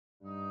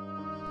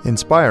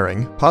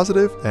Inspiring,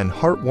 positive, and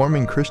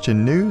heartwarming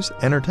Christian news,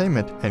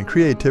 entertainment, and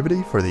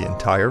creativity for the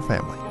entire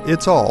family.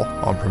 It's all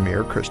on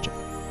Premier Christian.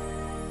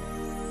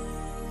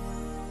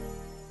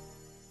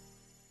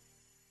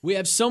 We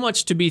have so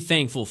much to be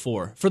thankful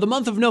for. For the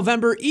month of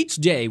November, each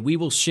day we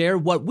will share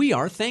what we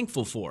are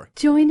thankful for.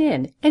 Join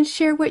in and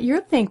share what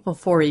you're thankful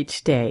for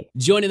each day.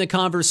 Join in the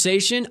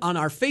conversation on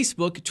our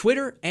Facebook,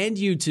 Twitter, and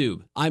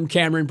YouTube. I'm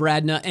Cameron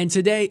Bradna, and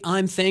today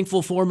I'm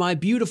thankful for my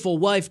beautiful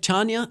wife,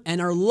 Tanya,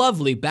 and our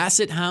lovely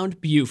Basset Hound,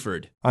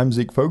 Buford. I'm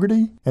Zeke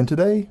Fogarty, and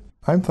today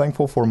I'm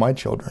thankful for my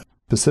children,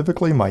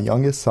 specifically my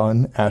youngest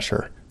son,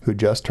 Asher, who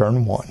just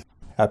turned 1.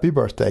 Happy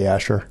birthday,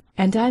 Asher.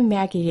 And I'm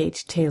Maggie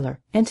H.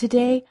 Taylor, and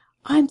today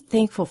I'm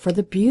thankful for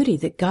the beauty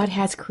that God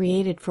has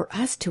created for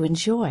us to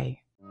enjoy.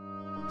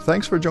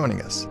 Thanks for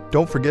joining us.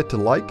 Don't forget to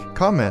like,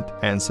 comment,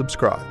 and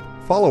subscribe.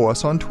 Follow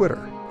us on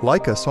Twitter.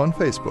 Like us on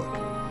Facebook.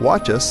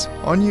 Watch us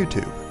on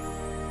YouTube.